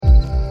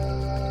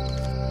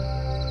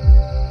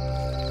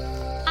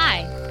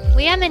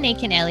We are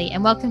Monique and Ellie,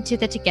 and welcome to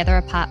the Together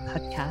Apart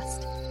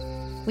podcast.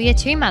 We are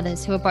two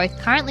mothers who are both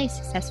currently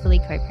successfully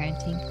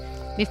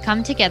co-parenting. We've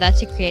come together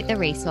to create the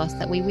resource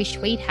that we wish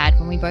we'd had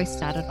when we both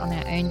started on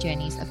our own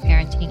journeys of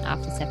parenting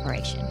after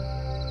separation.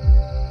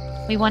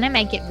 We want to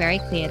make it very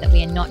clear that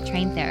we are not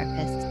trained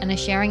therapists and are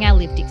sharing our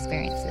lived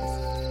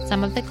experiences.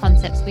 Some of the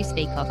concepts we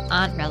speak of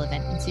aren't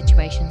relevant in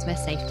situations where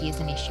safety is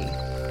an issue.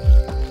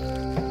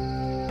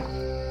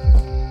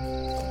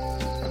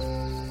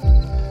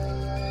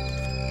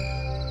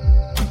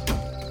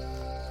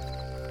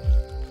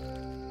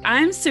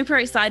 I'm super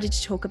excited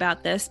to talk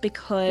about this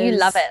because you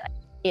love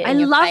it. I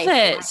love it.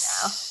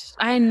 Right,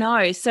 I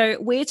know. So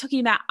we're talking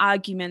about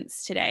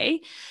arguments today.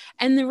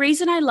 And the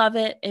reason I love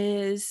it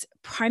is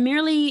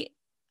primarily,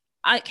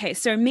 okay,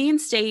 so me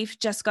and Steve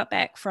just got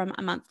back from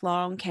a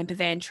month-long camper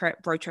van trip,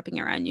 road tripping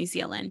around New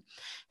Zealand.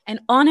 And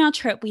on our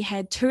trip, we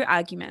had two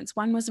arguments.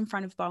 One was in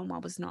front of Bo and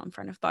one was not in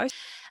front of Bo.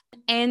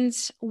 And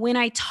when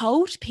I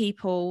told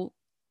people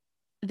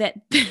that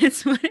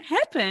that's what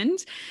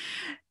happened,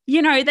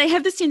 you know, they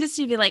have this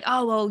tendency to be like,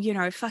 oh, well, you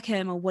know, fuck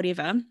him or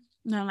whatever.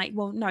 And I'm like,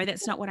 well, no,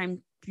 that's not what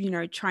I'm, you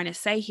know, trying to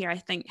say here. I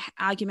think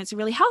arguments are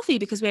really healthy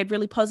because we had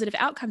really positive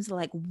outcomes. They're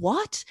like,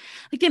 what?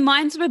 Like their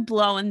minds were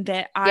blown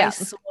that I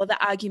saw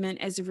the argument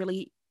as a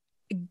really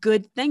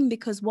good thing,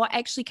 because what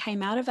actually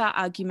came out of our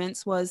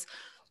arguments was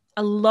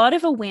a lot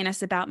of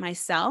awareness about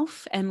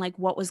myself and like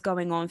what was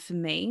going on for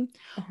me.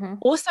 Mm-hmm.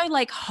 Also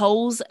like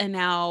holes in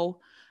our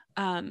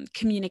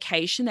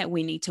communication that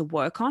we need to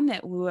work on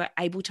that we were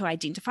able to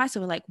identify. So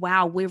we're like,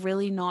 wow, we're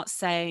really not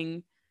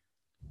saying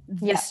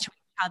this to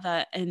each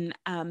other in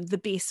the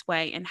best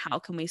way, and how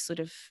can we sort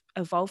of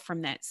evolve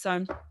from that?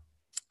 So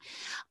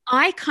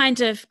I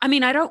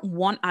don't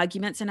want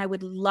arguments, and I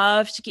would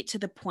love to get to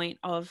the point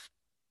of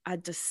a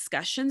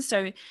discussion.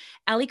 So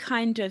Ellie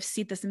kind of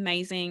said this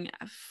amazing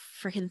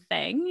freaking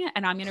thing,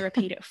 and I'm going to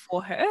repeat it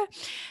for her,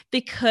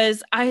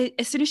 because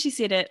as soon as she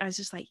said it, I was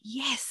just like,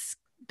 yes,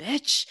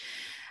 bitch.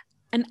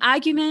 An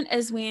argument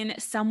is when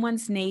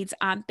someone's needs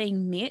aren't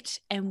being met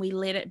and we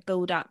let it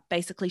build up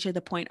basically to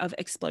the point of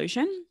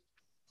explosion.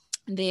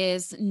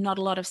 There's not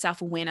a lot of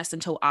self-awareness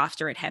until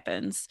after it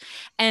happens.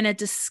 And a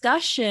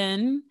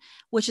discussion,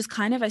 which is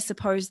kind of, I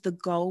suppose, the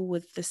goal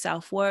with the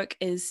self-work,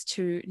 is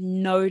to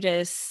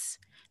notice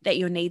that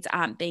your needs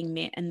aren't being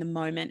met in the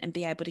moment and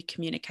be able to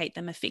communicate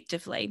them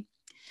effectively.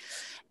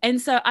 And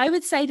so I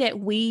would say that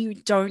we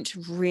don't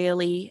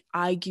really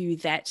argue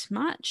that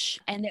much,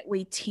 and that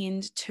we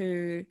tend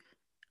to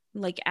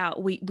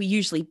we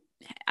usually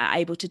are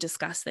able to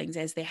discuss things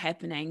as they're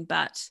happening,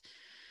 but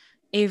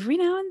every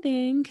now and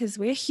then, because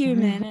we're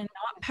human and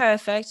not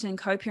perfect, and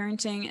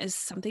co-parenting is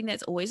something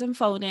that's always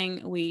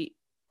unfolding, we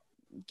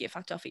get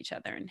fucked off each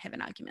other and have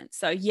an argument.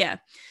 So yeah,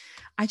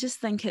 I just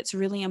think it's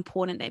really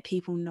important that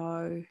people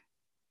know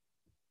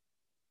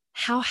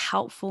how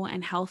helpful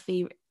and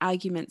healthy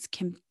arguments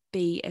can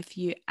be if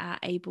you are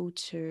able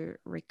to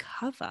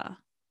recover.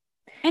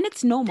 And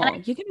it's normal.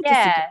 You're going to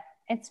disagree.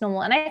 It's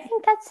normal. And I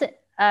think that's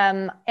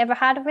ever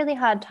had a really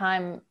hard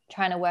time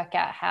trying to work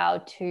out how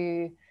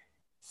to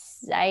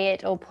say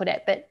it or put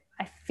it. But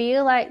I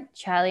feel like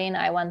Charlie and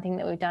I, one thing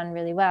that we've done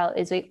really well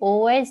is we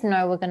always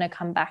know we're going to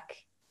come back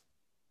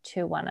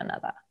to one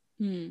another.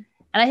 And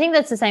I think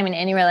that's the same in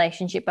any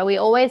relationship, but we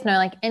always know,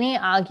 like any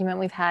argument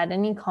we've had,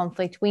 any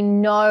conflict, we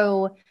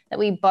know that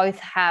we both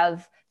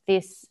have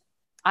this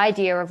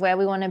idea of where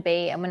we want to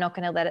be, and we're not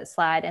going to let it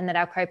slide, and that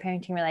our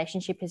co-parenting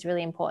relationship is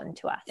really important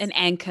to us. An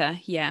anchor.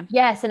 Yeah.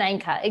 Yes, an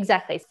anchor.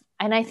 Exactly.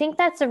 And I think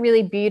that's a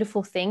really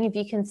beautiful thing if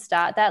you can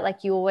start that,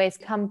 like you always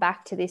come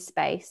back to this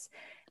space.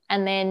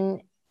 And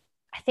then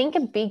I think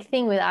a big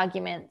thing with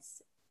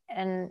arguments,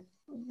 and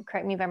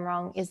correct me if I'm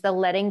wrong, is the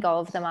letting go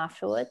of them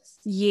afterwards.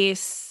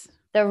 Yes.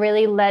 The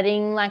really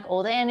letting like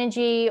all the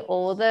energy,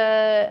 all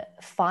the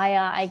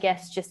fire, I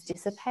guess, just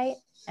dissipate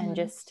and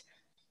just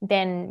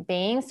then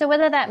being. So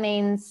whether that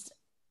means,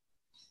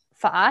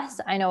 for us,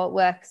 I know it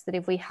works that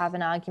if we have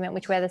an argument,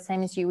 which we're the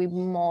same as you, we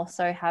more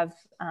so have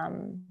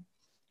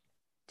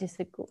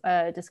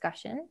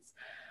discussions,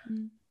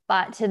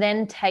 but to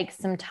then take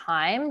some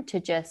time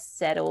to just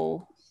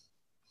settle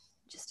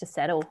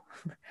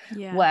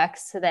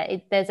works, so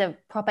that there's a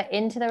proper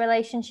end to the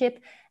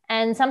relationship.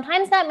 And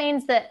sometimes that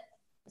means that,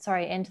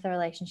 end to the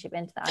relationship,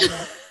 end to the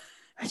argument.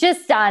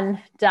 Just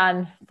done,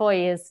 4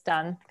 years,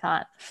 done,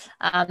 can't.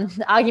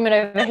 Argument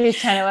over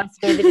whose turn it was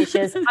to do the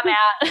dishes, I'm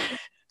out.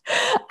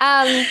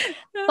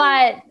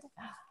 But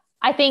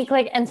I think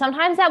and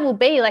sometimes that will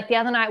be like the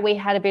other night we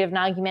had a bit of an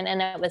argument,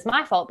 and it was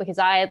my fault because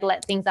I had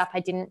let things up. I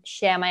didn't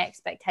share my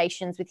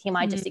expectations with him.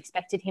 I just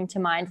expected him to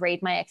mind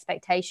read my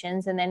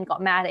expectations, and then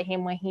got mad at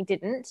him when he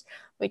didn't,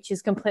 which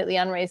is completely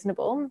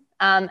unreasonable.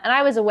 And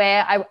I was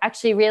aware, I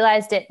actually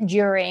realized it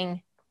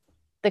during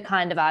the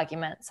kind of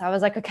argument. So I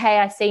was like, okay,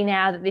 I see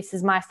now that this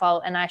is my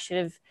fault and I should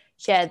have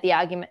shared the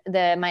argument,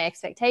 my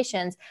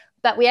expectations.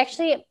 But we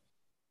actually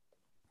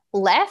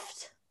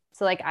left.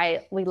 So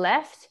we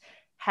left,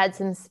 had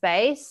some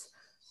space,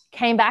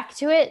 came back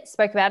to it,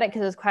 spoke about it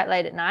because it was quite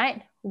late at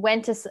night,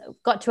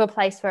 got to a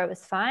place where it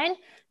was fine,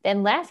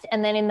 then left.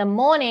 And then in the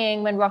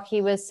morning when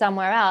Rocky was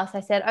somewhere else,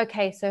 I said,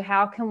 okay, so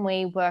how can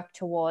we work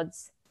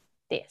towards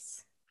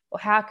this? Or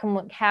how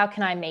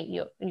can I meet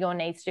your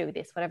needs to do with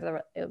this,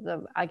 whatever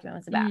the argument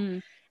was about.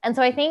 And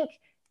so I think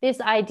this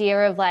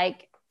idea of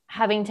like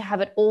having to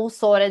have it all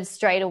sorted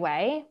straight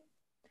away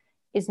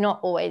is not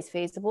always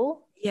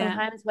feasible.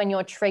 Sometimes when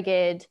you're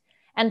triggered,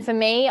 and for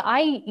me,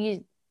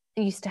 I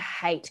used to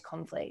hate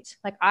conflict.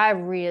 Like I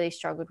really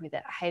struggled with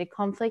it. I hated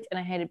conflict and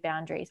I hated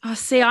boundaries. Oh,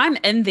 see, I'm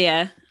in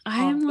there.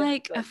 I am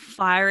like a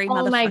fiery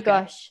motherfucker. Oh my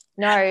gosh.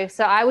 No.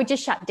 So I would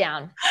just shut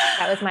down.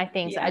 That was my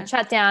thing. So I'd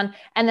shut down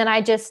and then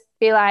I'd just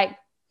be like,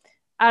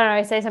 I don't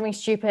know, say something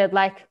stupid,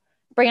 like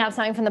bring up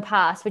something from the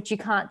past, which you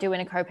can't do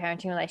in a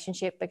co-parenting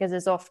relationship because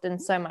there's often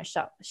so much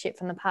shit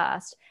from the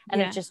past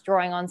and it's just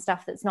drawing on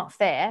stuff that's not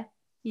fair.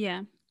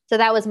 Yeah. So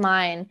that was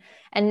mine.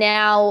 And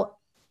now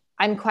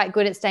I'm quite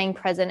good at staying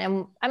present.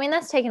 And I mean,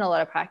 that's taken a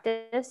lot of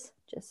practice,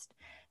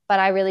 but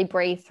I really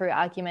breathe through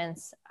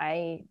arguments.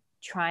 I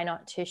try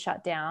not to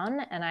shut down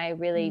and I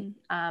really,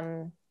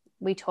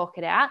 we talk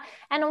it out.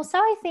 And also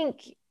I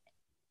think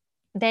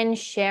then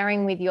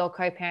sharing with your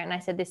co-parent, and I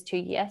said this to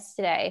you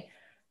yesterday,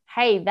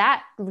 hey,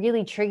 that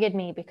really triggered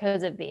me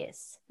because of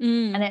this.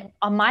 And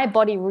my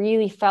body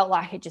really felt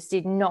like it just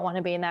did not want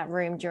to be in that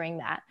room during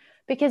that,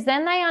 because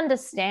then they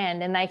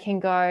understand and they can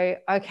go,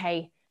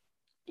 okay,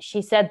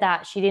 she said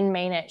that, she didn't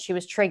mean it, she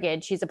was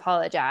triggered, she's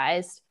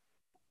apologized,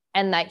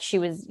 and like she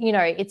was,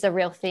 it's a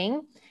real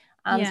thing.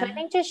 So I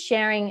think just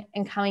sharing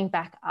and coming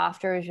back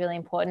after is really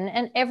important.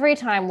 And every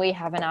time we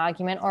have an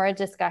argument or a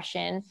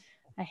discussion,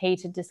 a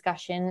heated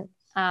discussion,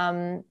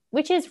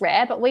 which is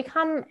rare, but we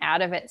come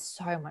out of it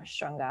so much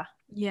stronger.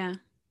 Yeah.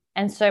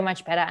 And so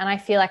much better. And I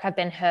feel like I've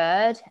been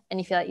heard and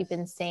you feel like you've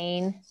been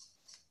seen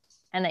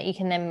and that you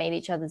can then meet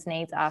each other's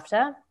needs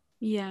after.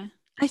 Yeah.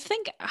 I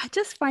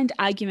just find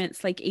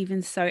arguments like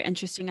even so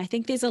interesting. I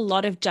think there's a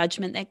lot of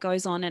judgment that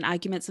goes on in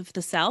arguments of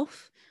the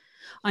self.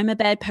 I'm a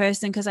bad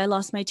person because I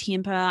lost my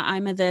temper.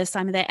 I'm a this,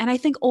 I'm a that. And I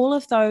think all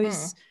of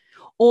those,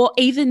 or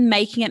even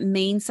making it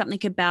mean something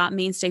about,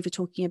 me and Steve were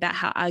talking about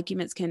how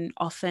arguments can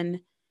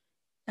often,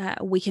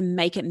 we can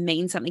make it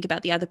mean something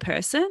about the other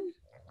person.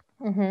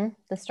 The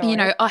story.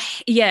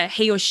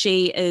 He or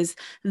she is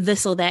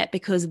this or that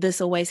because this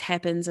always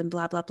happens and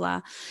blah, blah,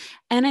 blah.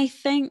 And I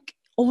think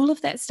all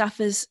of that stuff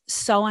is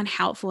so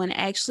unhelpful and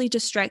actually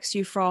distracts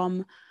you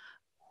from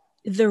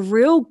the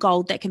real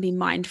gold that can be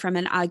mined from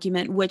an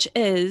argument, which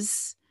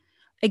is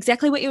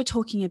exactly what you're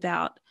talking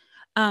about.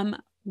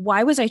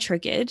 Why was I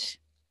triggered?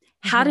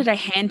 How did I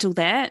handle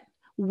that?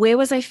 Where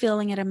was I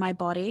feeling it in my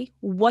body?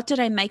 What did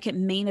I make it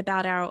mean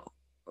about our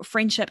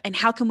friendship? And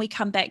how can we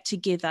come back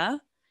together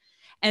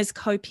as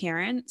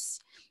co-parents?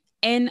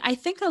 And I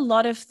think a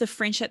lot of the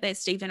friendship that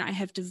Steve and I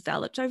have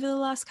developed over the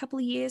last couple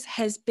of years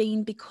has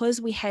been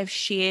because we have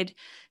shared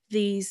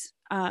these,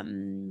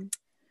 the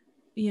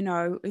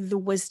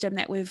wisdom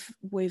that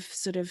we've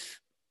sort of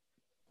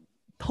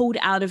pulled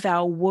out of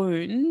our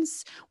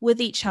wounds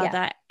with each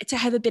other to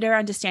have a better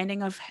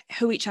understanding of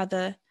who each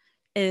other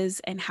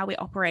is and how we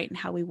operate and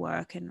how we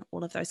work and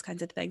all of those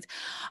kinds of things.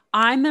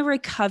 I'm a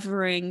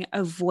recovering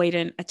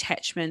avoidant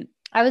attachment.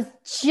 I was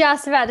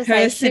just about to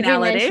say, should we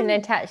mention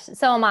attached?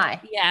 So am I.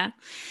 Yeah.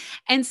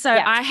 And so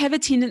I have a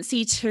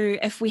tendency to,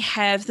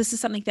 this is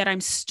something that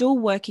I'm still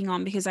working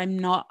on because I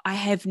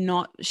have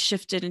not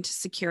shifted into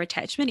secure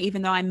attachment,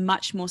 even though I'm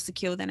much more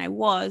secure than I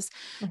was.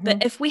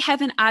 But if we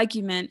have an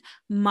argument,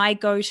 my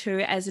go-to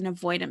as an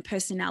avoidant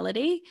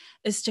personality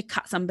is to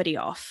cut somebody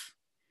off,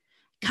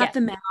 cut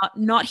them out,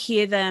 not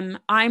hear them.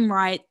 I'm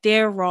right,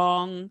 they're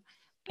wrong,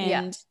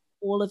 and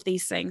all of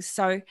these things.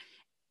 So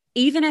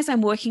even as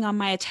I'm working on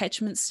my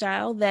attachment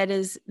style, that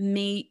is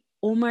me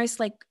almost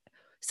like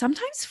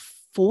sometimes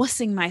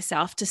forcing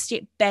myself to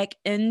step back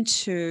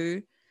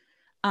into,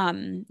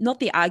 not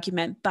the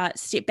argument, but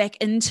step back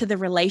into the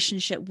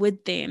relationship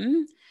with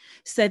them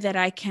so that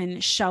I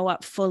can show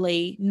up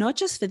fully, not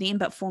just for them,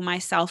 but for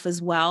myself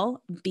as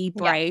well, be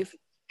brave,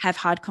 have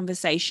hard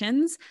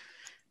conversations,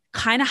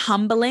 kind of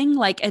humbling,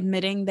 like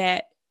admitting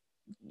that,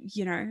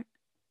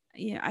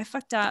 I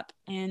fucked up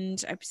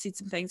and I said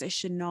some things I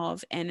shouldn't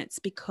have, and it's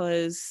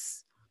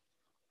because,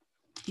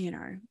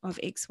 of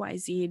X, Y,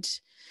 Z.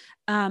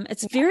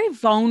 It's a very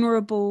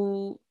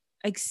vulnerable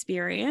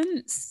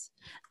experience.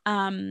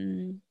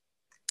 And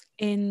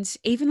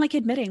even like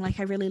admitting, like,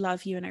 I really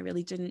love you and I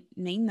really didn't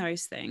mean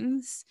those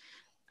things.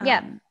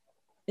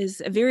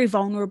 Is a very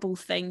vulnerable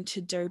thing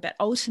to do, but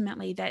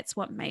ultimately that's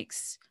what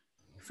makes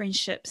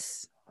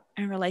friendships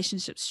and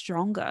relationships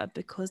stronger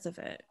because of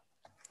it.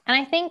 And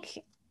I think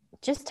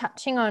just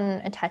touching on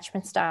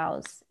attachment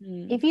styles,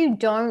 if you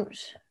don't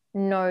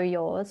know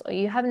yours or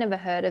you have never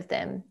heard of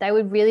them, they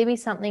would really be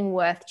something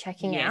worth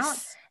checking out.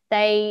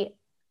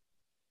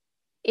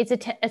 It's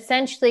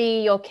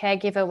essentially your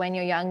caregiver when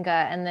you're younger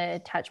and the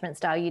attachment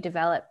style you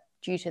develop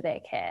due to their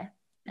care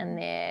and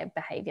their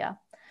behavior.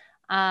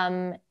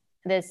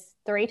 There's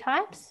 3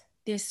 types.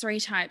 There's 3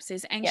 types.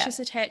 There's anxious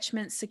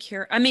attachment,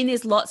 secure. I mean,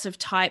 there's lots of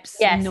types,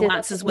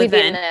 nuances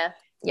within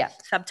the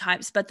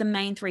subtypes, but the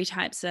main 3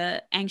 types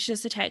are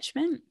anxious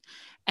attachment,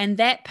 and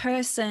that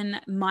person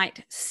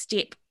might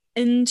step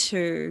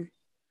into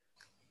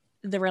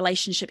the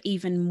relationship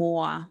even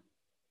more.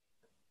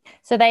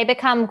 So they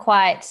become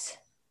quite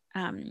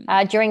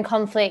during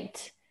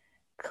conflict.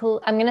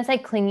 I'm going to say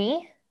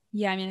clingy.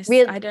 Yeah, I mean,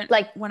 Real, I don't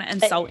like want to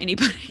insult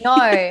anybody.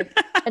 No,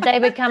 but they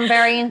become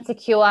very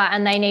insecure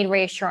and they need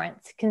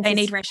reassurance. They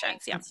need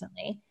reassurance,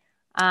 constantly.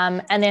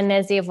 And then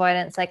there's the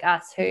avoidance, like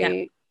us,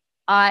 who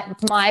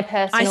my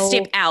personal. I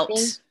step out.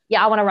 Thing,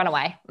 I want to run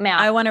away. I'm out.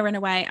 I want to run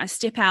away. I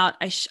step out.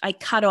 I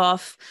cut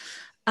off.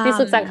 This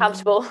looks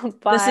uncomfortable.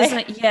 This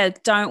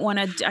isn't. Don't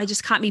want to. I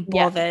just can't be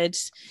bothered.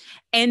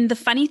 And the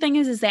funny thing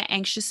is that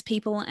anxious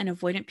people and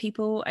avoidant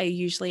people are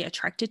usually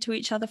attracted to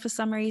each other for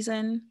some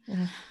reason.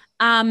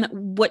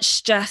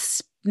 Which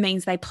just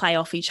means they play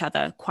off each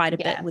other quite a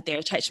bit with their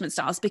attachment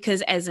styles,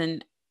 because as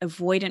an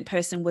avoidant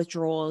person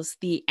withdraws,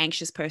 the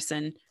anxious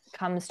person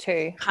comes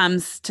to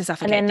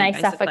suffocate. And then they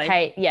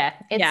suffocate.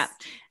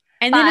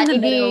 And then in the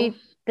middle,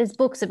 there's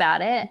books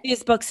about it.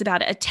 There's books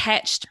about it,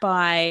 attached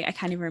by, I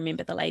can't even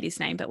remember the lady's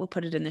name, but we'll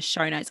put it in the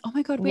show notes. Oh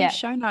my God, we have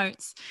show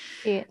notes.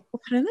 Yeah.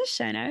 We'll put it in the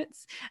show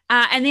notes.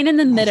 And then in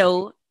the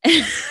middle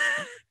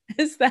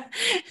is the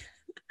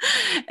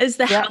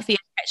healthy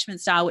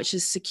attachment style, which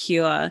is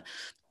secure.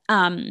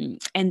 And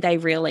they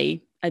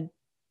really are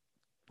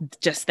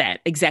just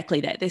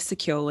exactly that. They're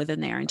secure within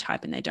their own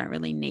type and they don't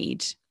really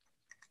need.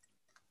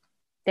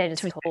 They're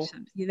just cool.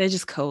 They're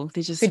just cool.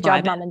 They're just good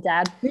job, mum and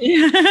dad.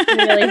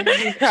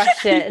 Really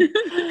crushed it.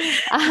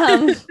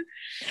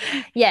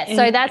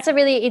 So that's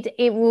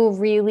it will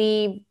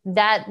really,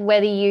 that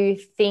whether you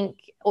think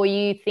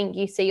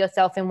you see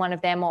yourself in one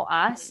of them or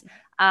us,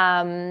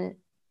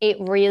 it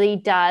really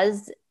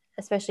does,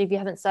 especially if you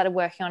haven't started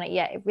working on it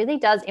yet, it really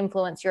does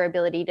influence your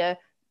ability to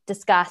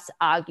discuss,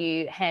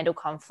 argue, handle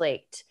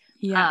conflict.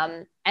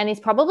 And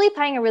it's probably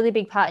playing a really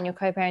big part in your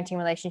co-parenting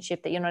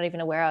relationship that you're not even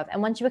aware of.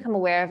 And once you become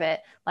aware of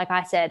it, like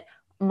I said,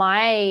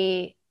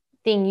 my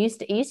thing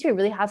used to be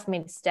really hard for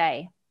me to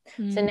stay.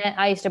 So now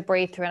I used to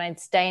breathe through and I'd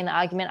stay in the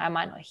argument. I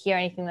might not hear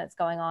anything that's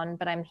going on,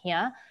 but I'm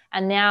here.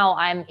 And now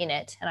I'm in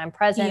it and I'm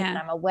present and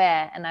I'm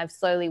aware, and I've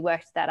slowly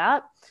worked that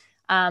up.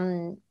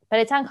 But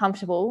it's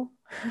uncomfortable.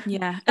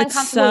 Yeah,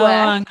 it's so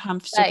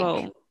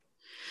uncomfortable.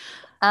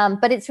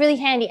 But it's really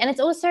handy. And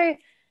it's also,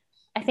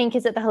 I think,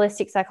 is it the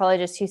holistic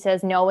psychologist who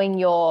says knowing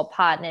your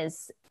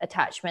partner's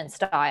attachment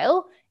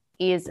style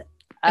is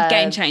a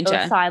game changer,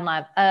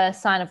 a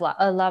sign of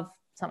love,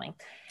 something.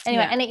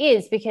 Anyway, and it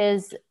is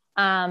because,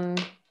 okay,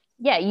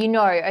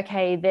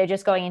 they're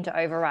just going into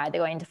override. They're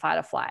going into fight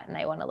or flight and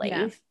they want to leave.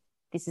 Yeah.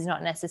 This is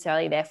not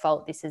necessarily their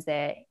fault. This is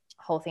their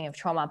whole thing of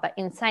trauma. But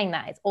in saying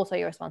that, it's also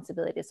your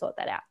responsibility to sort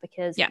that out,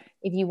 because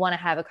if you want to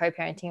have a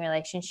co-parenting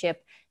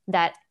relationship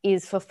that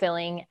is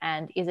fulfilling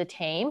and is a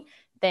team,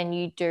 then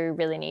you do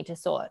really need to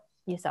sort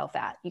yourself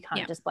out. You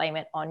can't just blame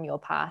it on your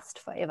past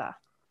forever.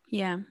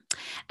 Yeah.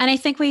 And I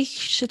think we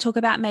should talk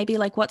about maybe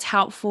like what's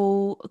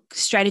helpful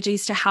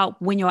strategies to help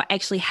when you're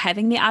actually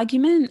having the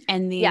argument,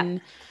 and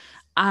then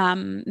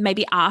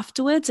maybe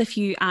afterwards, if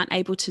you aren't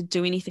able to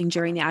do anything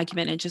during the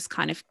argument, it just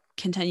kind of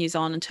continues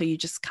on until you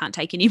just can't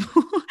take anymore.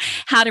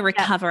 How to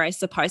recover, I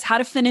suppose. How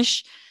to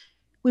finish.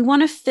 We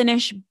want to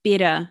finish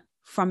better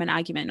from an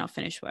argument, not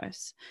finish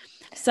worse.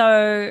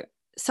 So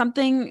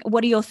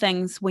what are your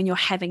things when you're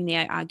having the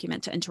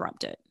argument to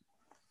interrupt it?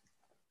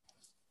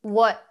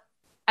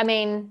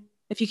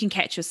 If you can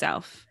catch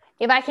yourself.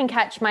 If I can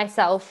catch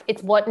myself,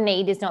 it's what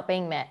need is not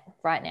being met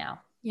right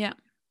now. Yeah.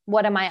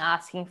 What am I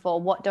asking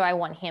for? What do I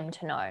want him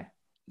to know?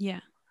 Yeah.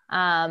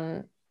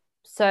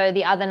 So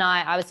the other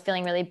night I was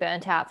feeling really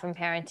burnt out from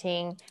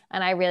parenting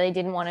and I really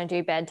didn't want to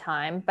do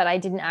bedtime, but I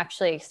didn't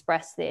actually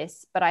express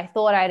this, but I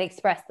thought I'd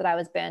expressed that I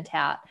was burnt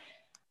out,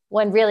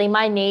 when really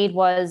my need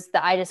was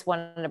that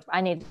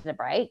I needed a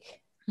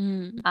break.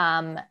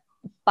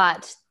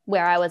 But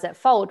where I was at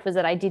fault was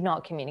that I did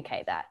not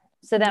communicate that.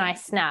 So then I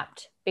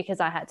snapped because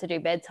I had to do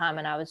bedtime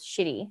and I was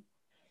shitty,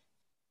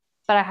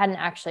 but I hadn't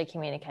actually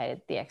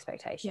communicated the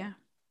expectation. Yeah.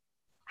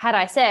 Had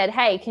I said,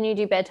 hey, can you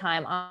do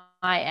bedtime?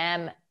 I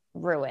am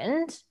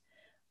ruined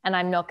and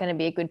I'm not going to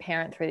be a good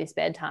parent through this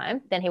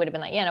bedtime. Then he would have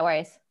been like, yeah, no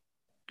worries.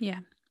 Yeah.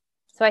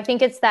 So I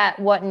think it's that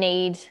what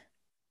need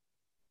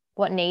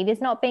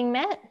is not being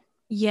met.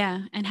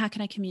 Yeah. And how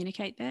can I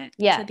communicate that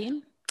to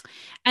them?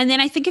 And then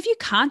I think if you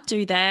can't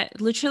do that,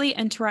 literally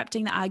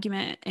interrupting the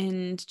argument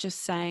and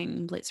just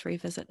saying, let's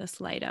revisit this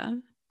later.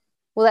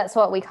 Well, that's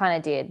what we kind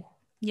of did.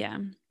 Yeah.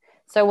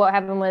 So what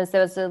happened was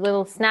there was a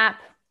little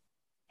snap.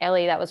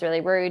 Ellie, that was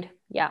really rude.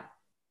 Yeah,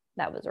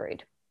 that was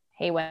rude.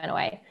 He went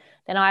away.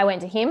 Then I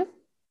went to him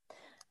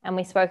and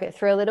we spoke it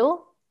through a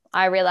little.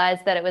 I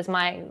realized that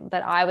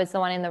that I was the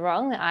one in the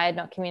wrong, that I had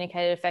not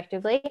communicated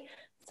effectively.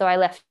 So I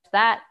left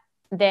that.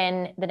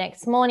 Then the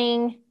next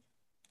morning,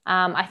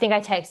 I think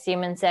I texted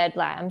him and said,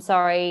 like, I'm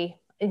sorry,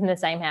 in the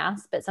same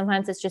house, but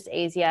sometimes it's just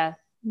easier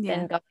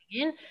than going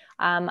in.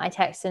 I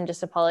texted and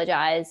just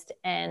apologized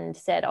and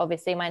said,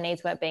 obviously my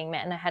needs weren't being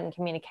met and I hadn't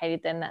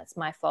communicated them. That's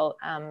my fault.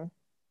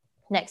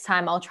 Next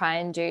time I'll try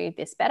and do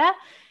this better.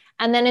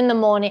 And then in the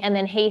morning, and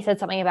then he said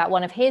something about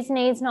one of his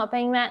needs not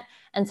being met.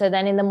 And so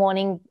then in the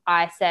morning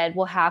I said,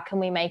 well, how can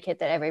we make it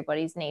that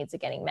everybody's needs are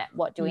getting met?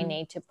 What do we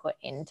need to put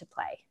into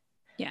play?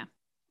 Yeah.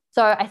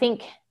 So I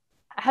think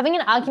having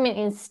an argument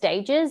in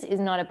stages is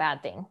not a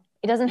bad thing.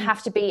 It doesn't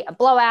have to be a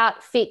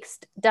blowout,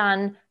 fixed,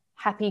 done,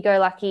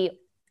 happy-go-lucky,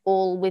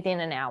 all within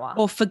an hour.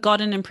 Or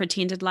forgotten and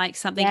pretended like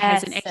something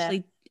hasn't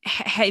actually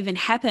even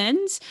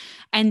happened,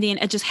 and then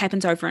it just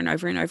happens over and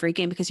over and over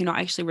again because you're not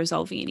actually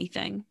resolving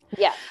anything.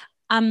 Yeah.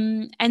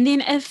 And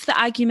then if the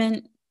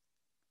argument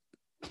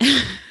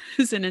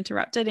isn't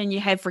interrupted and you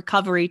have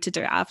recovery to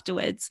do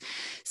afterwards.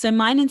 So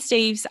mine and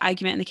Steve's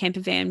argument in the camper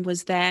van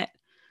was that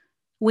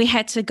we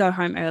had to go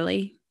home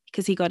early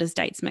because he got his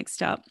dates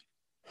mixed up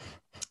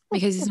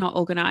because he's not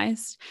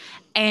organized.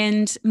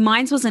 And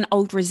mine was an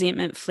old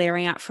resentment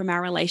flaring up from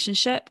our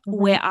relationship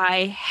where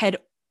I had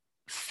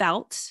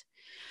felt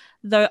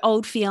the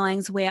old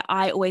feelings where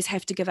I always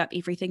have to give up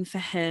everything for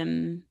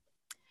him.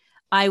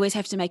 I always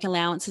have to make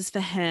allowances for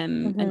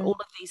him. And all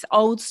of these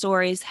old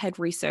stories had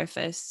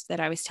resurfaced that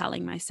I was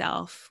telling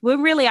myself. Well,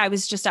 really, I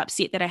was just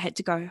upset that I had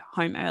to go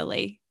home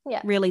early.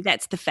 Yeah. Really,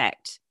 that's the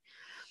fact.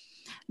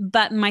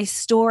 But my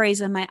stories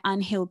and my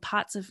unhealed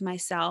parts of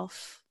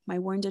myself, my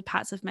wounded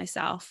parts of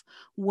myself,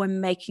 were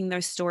making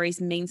those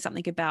stories mean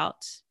something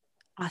about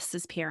us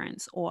as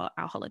parents or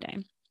our holiday.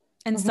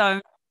 And so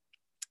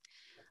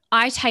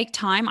I take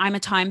time. I'm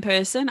a time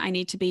person. I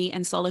need to be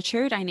in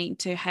solitude. I need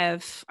to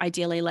have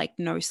ideally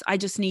I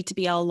just need to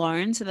be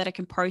alone so that I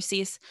can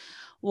process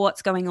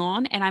what's going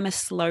on. And I'm a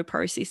slow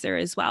processor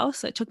as well.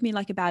 So it took me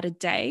about a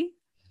day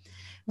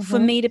for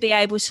me to be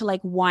able to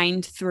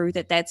wind through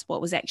that's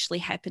what was actually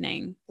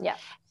happening. Yeah.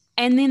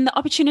 And then the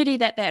opportunity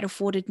that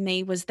afforded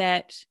me was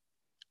that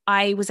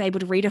I was able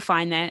to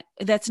redefine that.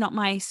 That's not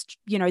my,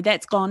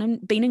 that's gone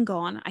and been and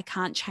gone. I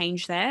can't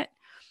change that.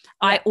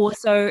 I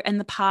also, in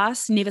the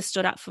past, never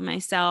stood up for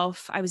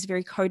myself. I was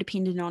very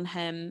codependent on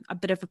him, a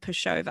bit of a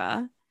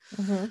pushover.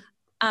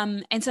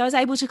 And so I was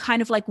able to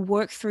kind of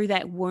work through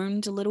that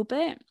wound a little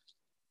bit.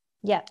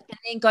 Yeah. And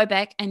then go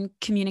back and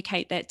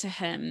communicate that to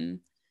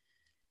him.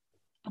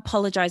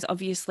 Apologize,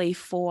 obviously,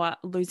 for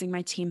losing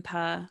my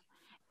temper.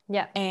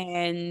 Yeah.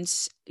 And,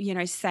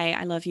 say,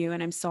 I love you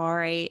and I'm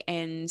sorry.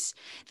 And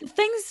the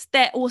things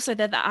that also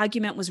that the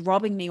argument was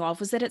robbing me of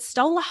was that it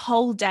stole a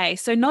whole day.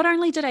 So not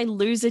only did I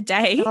lose a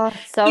day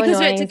because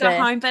we had to go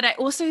home, but I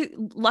also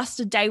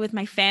lost a day with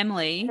my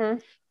family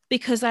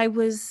because I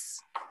was,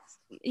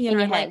 in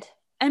your head.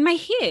 In my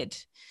head.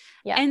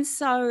 Yeah. And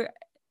so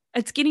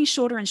it's getting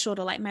shorter and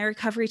shorter. My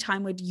recovery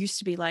time used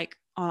to be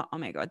oh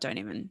my God, don't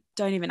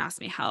even ask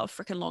me how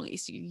freaking long it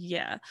used to.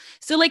 Yeah.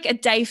 So a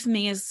day for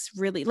me is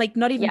really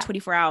not even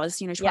 24 hours,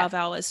 12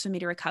 hours for me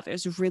to recover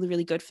is really,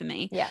 really good for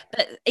me. Yeah.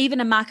 But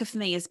even a marker for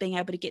me is being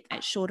able to get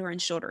that shorter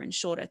and shorter and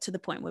shorter to the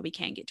point where we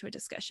can get to a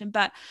discussion.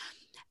 But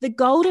the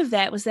goal of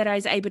that was that I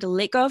was able to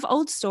let go of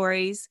old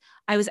stories.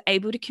 I was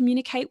able to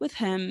communicate with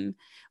him.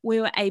 We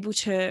were able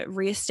to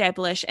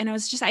reestablish, and I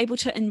was just able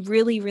to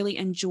really, really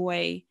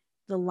enjoy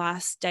the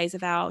last days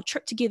of our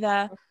trip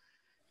together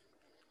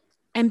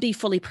and be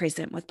fully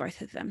present with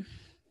both of them.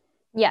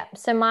 Yeah.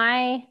 So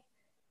my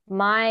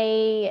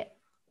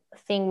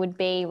thing would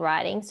be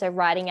writing. So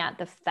writing out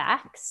the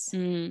facts.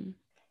 And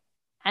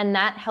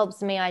that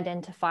helps me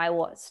identify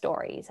what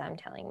stories I'm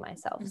telling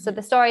myself. So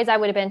the stories I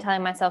would have been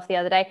telling myself the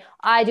other day,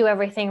 I do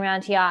everything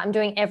around here. I'm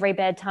doing every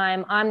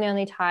bedtime. I'm the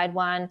only tired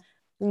one.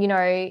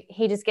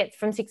 He just gets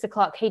from 6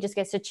 o'clock, he just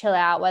gets to chill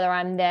out, whether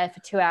I'm there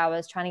for 2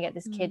 hours trying to get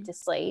this kid to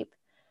sleep.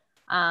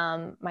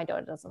 My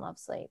daughter doesn't love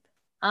sleep.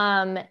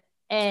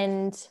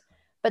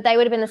 But they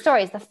would have been the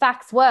stories. The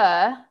facts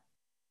were,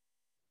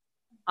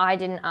 I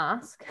didn't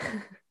ask.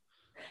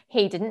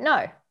 He didn't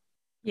know.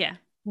 Yeah.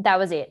 That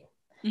was it.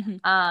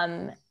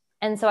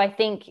 And so I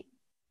think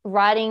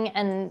writing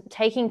and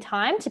taking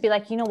time to be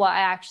you know what,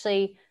 I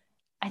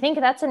think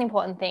that's an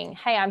important thing.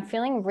 Hey, I'm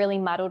feeling really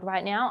muddled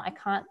right now. I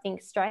can't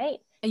think straight.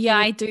 Yeah,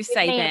 I do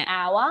say that. An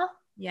hour.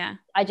 Yeah.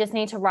 I just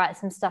need to write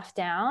some stuff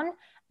down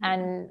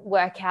and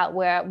work out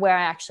where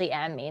I actually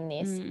am in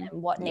this and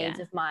what needs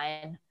of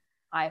mine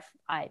I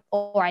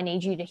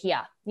need you to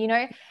hear,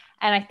 and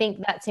I think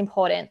that's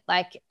important.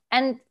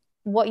 And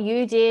what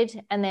you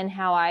did and then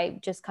how I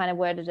just kind of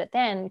worded it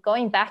then,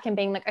 going back and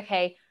being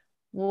okay,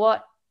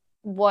 what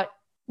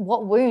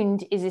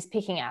wound is this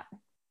picking at?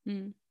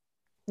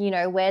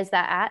 Where's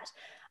that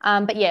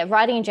at? But yeah,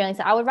 writing and journaling.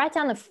 So I would write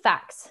down the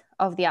facts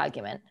of the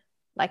argument,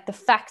 the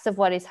facts of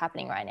what is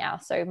happening right now.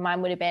 So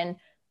mine would have been,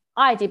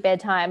 I did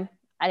bedtime.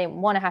 I didn't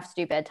want to have to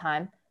do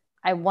bedtime.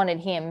 I wanted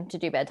him to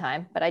do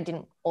bedtime, but I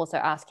didn't also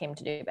ask him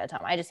to do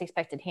bedtime. I just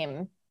expected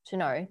him to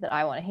know that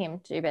I wanted him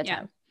to do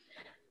bedtime.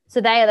 Yeah.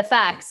 So they are the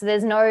facts.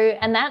 And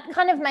that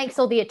kind of makes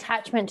all the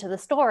attachment to the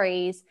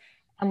stories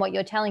and what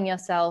you're telling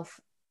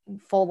yourself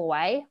fall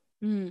away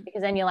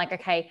because then you're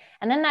okay.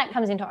 And then that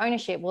comes into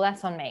ownership. Well,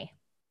 that's on me.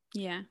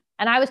 Yeah.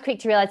 And I was quick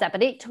to realize that,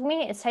 but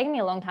it's taken me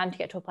a long time to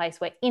get to a place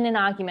where in an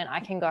argument I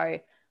can go,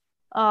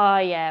 oh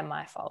yeah,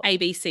 my fault. A,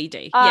 B, C,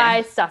 D.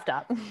 I stuffed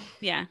up.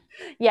 Yeah.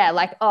 Yeah.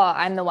 Like, oh,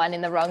 I'm the one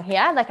in the wrong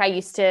here. Like I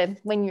used to,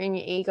 when you're in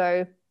your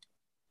ego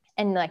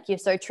and like, you're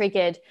so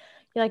triggered,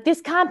 you're like,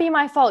 this can't be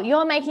my fault.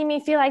 You're making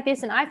me feel like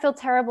this and I feel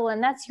terrible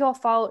and that's your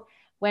fault.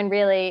 When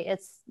really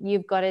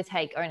you've got to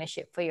take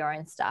ownership for your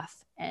own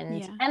stuff.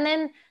 And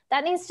then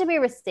that needs to be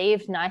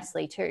received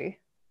nicely too.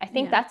 I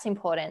think that's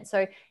important.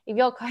 So if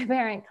your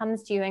co-parent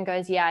comes to you and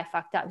goes, yeah, I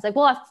fucked up. It's like,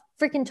 well, I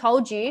freaking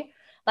told you.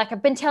 Like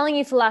I've been telling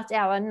you for the last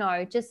hour.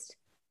 No, just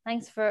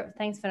thanks for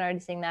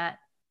noticing that.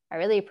 I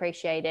really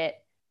appreciate it.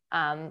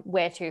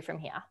 Where to from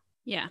here?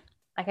 Yeah.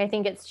 Like I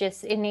think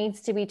it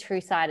needs to be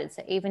two-sided.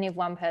 So even if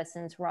one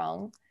person's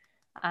wrong,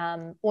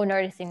 or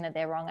noticing that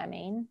they're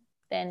wrong,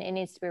 then it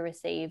needs to be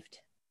received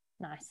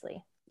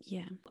nicely.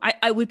 Yeah.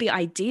 I would be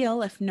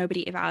ideal if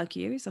nobody ever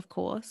argues, of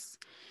course.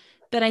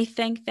 But I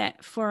think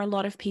that for a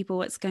lot of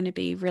people, it's going to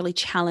be really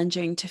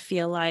challenging to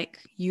feel like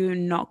you're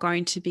not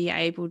going to be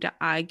able to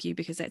argue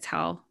because that's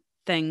how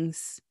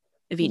things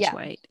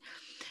eventuate. Yeah.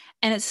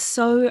 And it's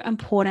so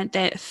important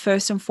that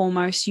first and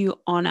foremost, you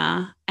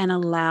honor and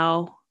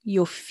allow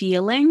your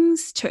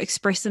feelings to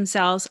express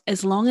themselves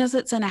as long as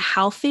it's in a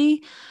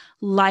healthy,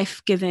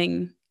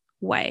 life-giving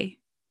way.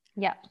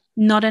 Yeah.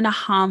 Not in a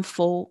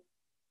harmful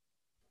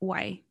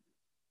way.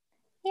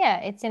 Yeah,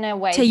 it's in a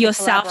way to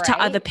yourself, to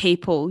other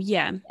people.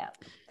 Yeah.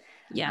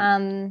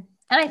 And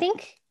I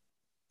think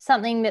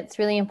something that's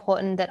really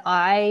important that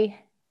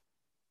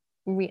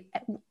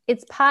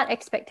it's part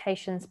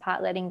expectations,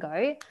 part letting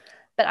go,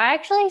 but I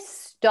actually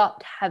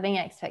stopped having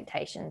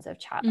expectations of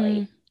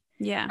Charlie.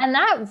 Yeah. And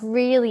that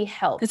really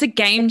helped. It's a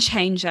game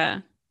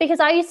changer.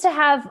 Because I used to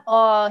have,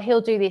 oh,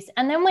 he'll do this.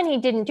 And then when he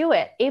didn't do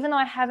it, even though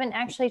I haven't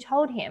actually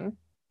told him,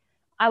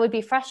 I would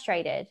be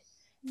frustrated.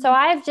 So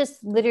I've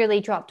just literally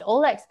dropped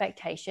all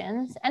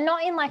expectations, and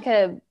not in like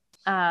a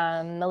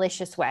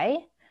malicious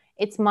way.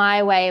 It's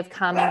my way of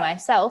calming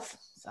myself.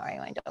 Sorry,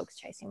 my dog's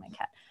chasing my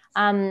cat.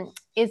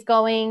 Is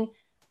going,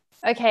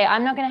 okay,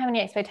 I'm not going to have any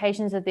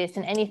expectations of this,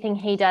 and anything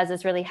he does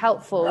is really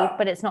helpful,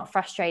 but it's not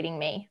frustrating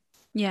me.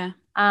 Yeah.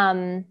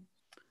 And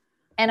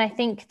I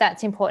think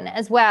that's important,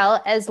 as well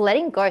as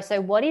letting go.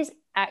 So what is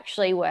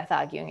actually worth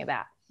arguing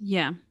about?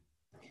 Yeah.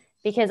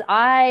 Because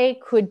I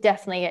could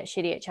definitely get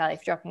shitty at Charlie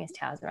for dropping his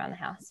towels around the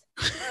house.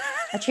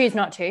 I choose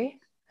not to.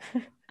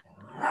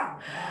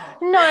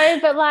 No,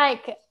 but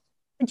like,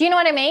 do you know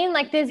what I mean?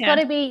 Like there's got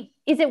to be,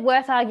 is it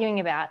worth arguing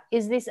about?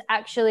 Is this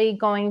actually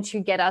going to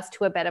get us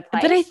to a better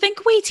place? But I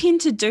think we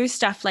tend to do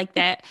stuff like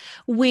that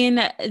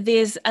when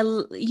there's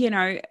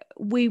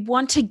we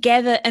want to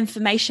gather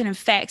information and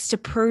facts to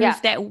prove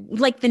that,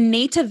 like the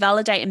need to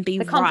validate and be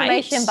right. The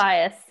confirmation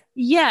bias.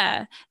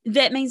 Yeah,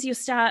 that means you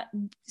start,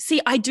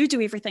 I do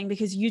everything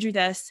because you do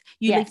this,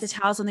 you leave the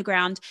towels on the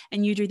ground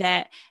and you do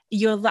that,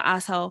 you're the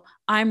asshole,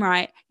 I'm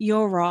right,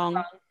 you're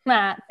wrong.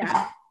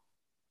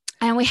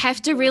 And we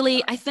have to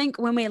really, I think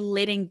when we're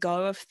letting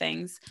go of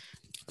things,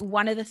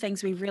 one of the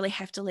things we really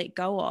have to let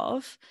go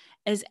of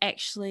is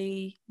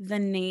actually the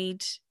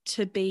need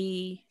to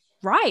be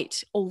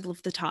right all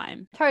of the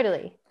time.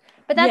 Totally.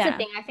 But that's the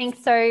thing, I think.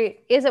 So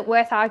is it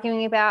worth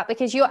arguing about?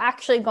 Because you're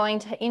actually going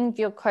to, in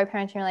your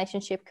co-parenting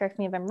relationship, correct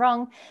me if I'm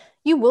wrong,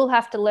 you will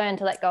have to learn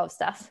to let go of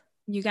stuff.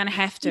 You're going to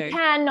have to. You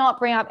cannot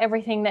bring up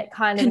everything that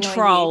kind of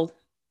control. Annoys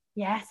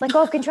you. Yes, let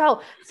go of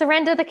control.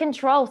 Surrender the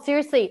control,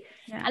 seriously.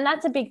 Yeah. And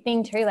that's a big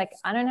thing too. Like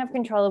I don't have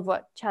control of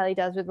what Charlie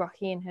does with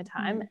Rocky in their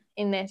time,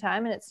 and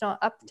it's not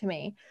up to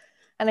me.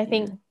 And I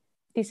think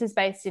this is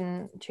based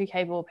in two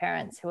capable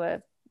parents who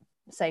are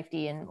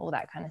safety and all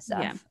that kind of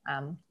stuff.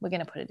 We're going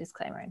to put a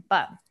disclaimer in,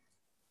 but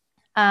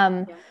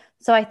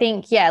so I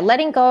think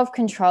letting go of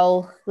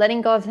control,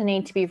 letting go of the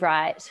need to be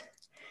right,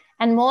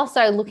 and more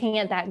so looking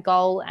at that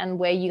goal and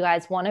where you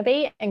guys want to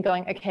be and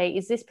going, okay,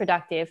 is this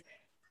productive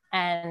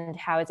and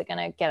how is it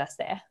going to get us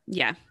there?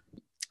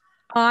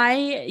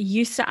 I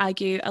used to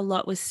argue a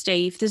lot with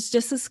Steve. There's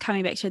just this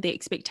coming back to the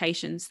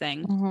expectations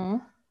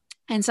thing.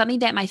 And something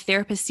that my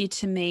therapist said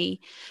to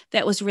me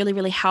that was really,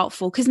 really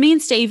helpful, because me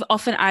and Steve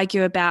often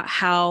argue about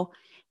how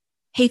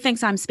he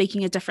thinks I'm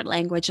speaking a different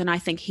language and I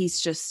think he's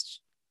just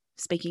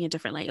speaking a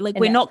different language. Like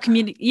we're not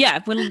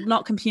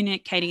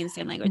communicating in the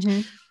same language.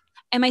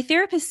 And my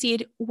therapist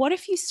said, what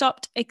if you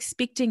stopped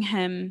expecting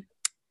him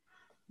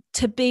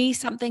to be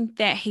something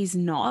that he's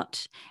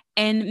not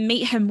and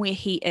meet him where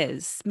he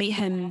is, meet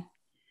him.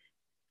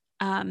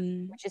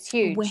 Which is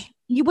huge.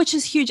 Which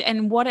is huge.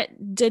 And what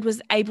it did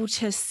was able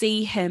to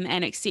see him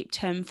and accept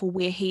him for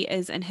where he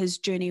is in his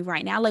journey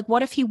right now. Like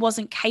what if he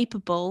wasn't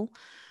capable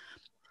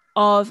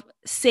of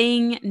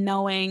seeing,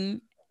 knowing,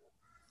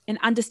 and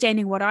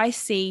understanding what I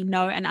see,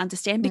 know, and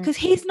understand, because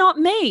he's not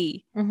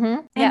me.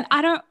 And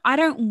I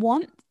don't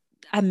want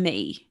a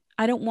me.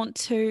 I don't want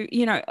to,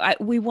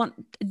 we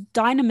want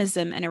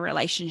dynamism in a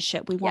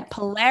relationship. We want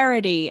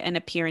polarity in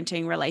a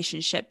parenting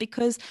relationship,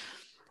 because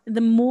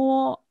the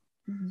more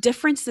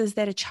differences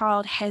that a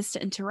child has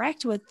to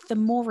interact with, the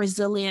more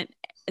resilient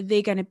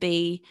they're going to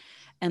be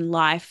in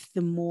life,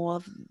 the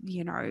more,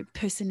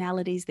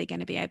 personalities they're going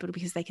to be able to,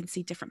 because they can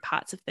see different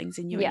parts of things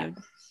in you,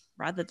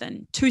 rather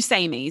than two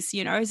samies,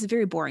 it's a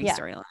very boring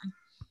storyline.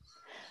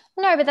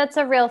 No, but that's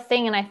a real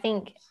thing. And I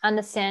think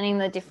understanding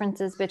the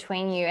differences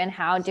between you and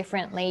how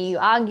differently you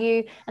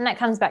argue, and that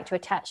comes back to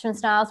attachment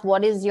styles.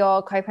 What is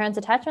your co-parent's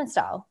attachment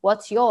style?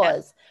 What's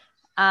yours?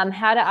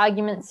 How do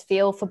arguments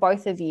feel for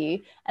both of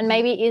you? And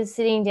maybe is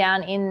sitting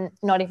down in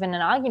not even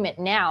an argument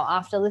now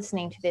after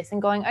listening to this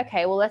and going,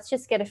 okay, well, let's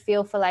just get a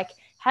feel for like,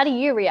 how do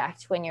you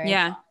react when you're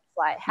in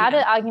fight? How do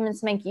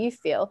arguments make you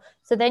feel?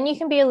 So then you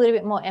can be a little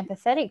bit more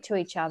empathetic to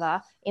each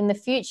other in the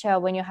future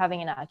when you're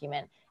having an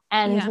argument.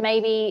 And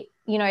maybe,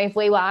 if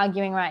we were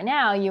arguing right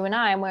now, you and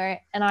I,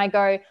 and I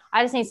go,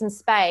 I just need some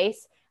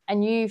space,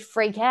 and you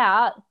freak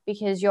out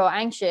because you're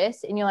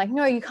anxious and you're like,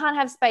 no, you can't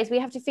have space. We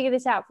have to figure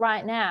this out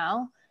right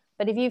now.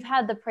 But if you've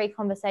had the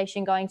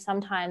pre-conversation going,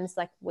 sometimes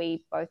like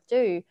we both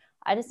do,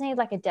 I just need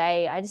like a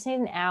day, I just need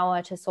an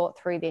hour to sort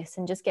through this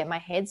and just get my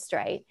head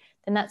straight,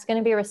 then that's going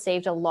to be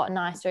received a lot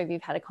nicer if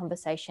you've had a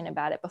conversation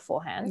about it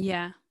beforehand.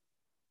 Yeah.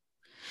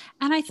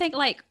 And I think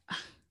like,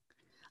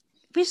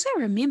 we just got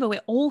to remember we're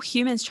all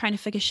humans trying to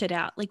figure shit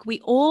out. Like we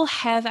all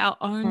have our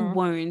own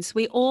wounds.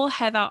 We all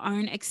have our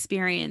own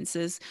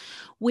experiences.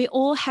 We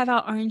all have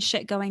our own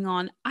shit going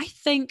on. I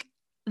think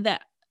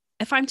that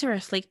if I'm to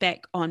reflect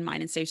back on mine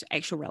and Steve's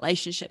actual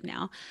relationship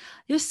now,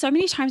 there's so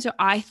many times where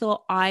I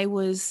thought I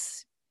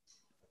was,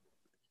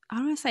 I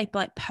don't want to say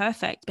like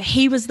perfect, but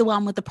he was the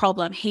one with the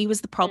problem. He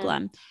was the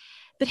problem.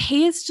 But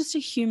he is just a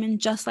human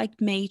just like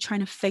me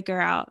trying to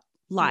figure out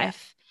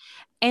life.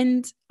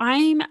 And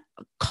I'm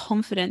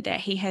confident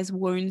that he has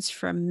wounds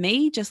from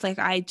me just like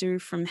I do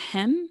from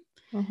him,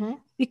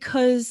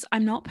 because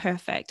I'm not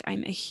perfect.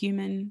 I'm a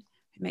human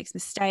who makes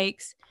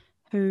mistakes,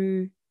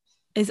 who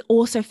is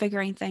also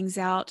figuring things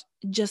out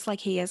just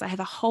like he is. I have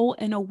a whole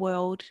inner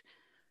world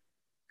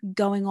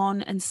going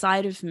on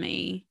inside of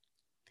me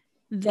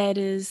that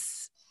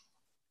is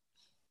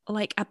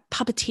like a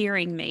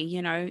puppeteering me,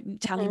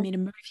 telling me to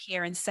move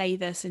here and say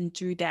this and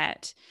do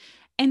that.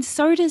 And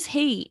so does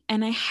he.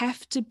 And I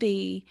have to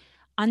be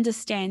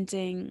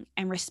understanding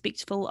and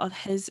respectful of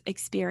his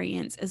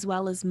experience as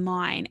well as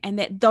mine, and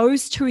that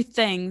those two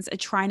things are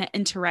trying to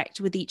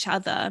interact with each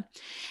other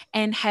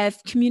and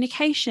have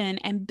communication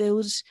and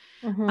build,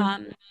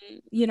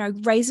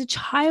 raise a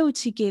child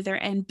together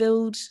and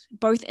build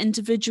both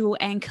individual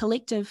and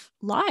collective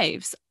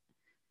lives.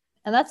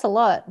 And that's a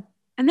lot.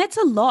 And that's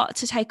a lot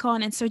to take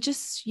on. And so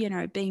just,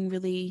 being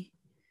really...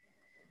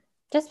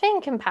 just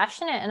being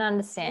compassionate and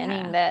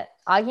understanding that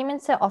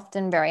arguments are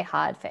often very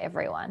hard for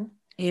everyone.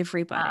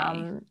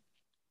 Everybody.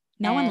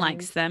 No one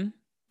likes them.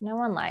 No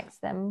one likes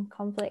them.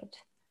 Conflict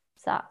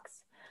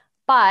sucks.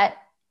 But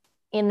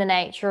in the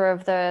nature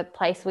of the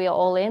place we are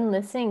all in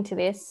listening to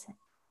this,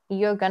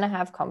 you're going to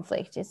have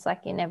conflict. It's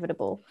like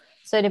inevitable.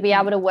 So to be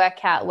able to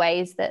work out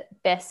ways that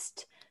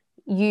best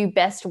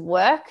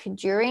work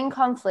during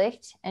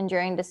conflict and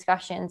during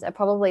discussions are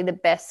probably the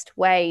best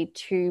way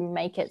to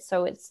make it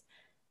so it's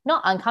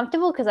not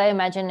uncomfortable, because I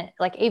imagine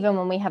like even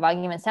when we have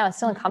arguments now, it's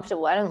still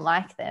uncomfortable. I don't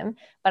like them,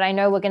 but I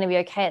know we're going to be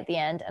okay at the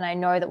end, and I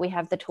know that we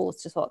have the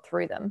tools to sort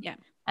through them. Yeah.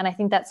 And I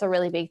think that's a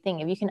really big thing.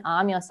 If you can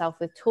arm yourself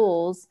with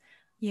tools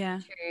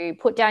to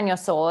put down your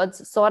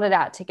swords, sort it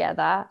out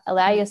together,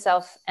 allow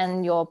yourself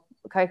and your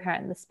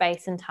co-parent the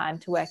space and time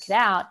to work it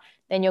out,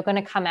 then you're going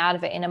to come out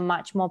of it in a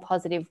much more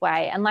positive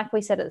way. And like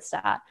we said at the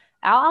start,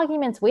 our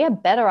arguments, we are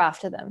better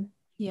after them.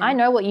 Yeah. I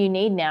know what you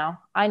need now.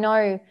 I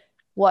know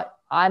what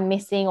I'm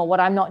missing or what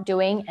I'm not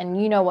doing,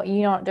 and you know what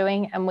you're not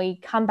doing, and we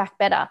come back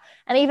better.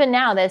 And even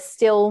now there's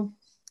still,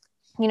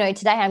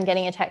 today I'm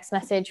getting a text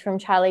message from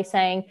Charlie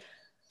saying,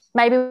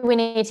 maybe we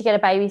need to get a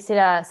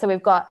babysitter so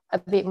we've got a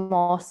bit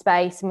more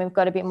space and we've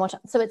got a bit more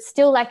time. So it's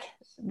still like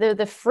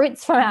the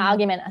fruits from our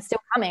argument are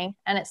still coming,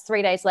 and it's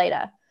 3 days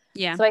later.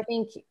 Yeah. So I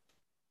think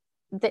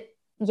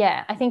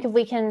if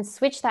we can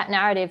switch that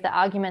narrative that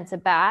arguments are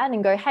bad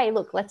and go, hey,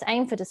 look, let's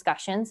aim for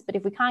discussions. But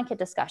if we can't get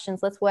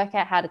discussions, let's work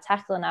out how to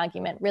tackle an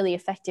argument really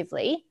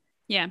effectively.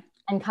 Yeah.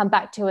 And come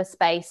back to a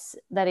space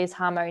that is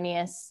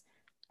harmonious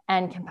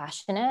and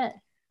compassionate,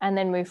 and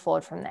then move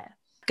forward from there.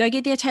 Go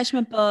get the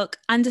attachment book,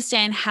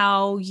 understand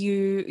how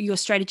your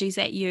strategies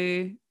that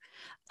you...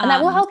 And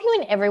that will help you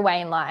in every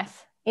way in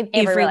life. In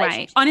every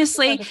way.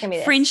 Honestly,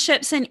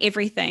 friendships and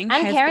everything.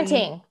 And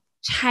parenting.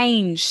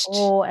 Changed.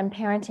 Oh, and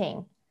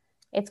parenting.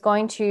 It's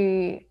going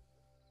to,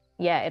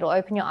 it'll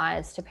open your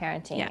eyes to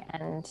parenting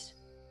and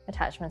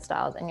attachment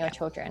styles and your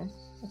children.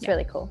 It's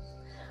really cool.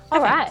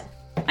 All right.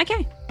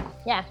 Okay.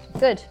 Yeah,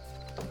 good.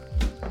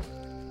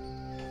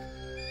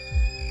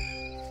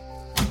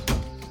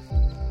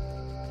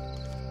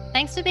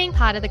 Thanks for being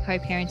part of the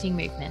co-parenting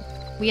movement.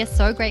 We are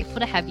so grateful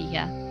to have you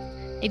here.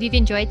 If you've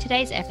enjoyed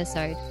today's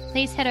episode,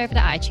 please head over to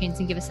iTunes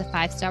and give us a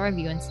 5-star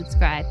review and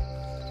subscribe.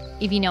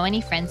 If you know any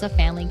friends or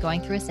family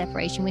going through a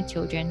separation with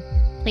children,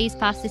 please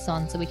pass this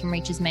on so we can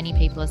reach as many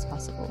people as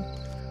possible.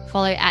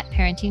 Follow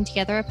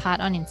 @ParentingTogetherApart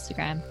on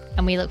Instagram,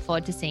 and we look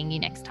forward to seeing you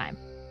next time.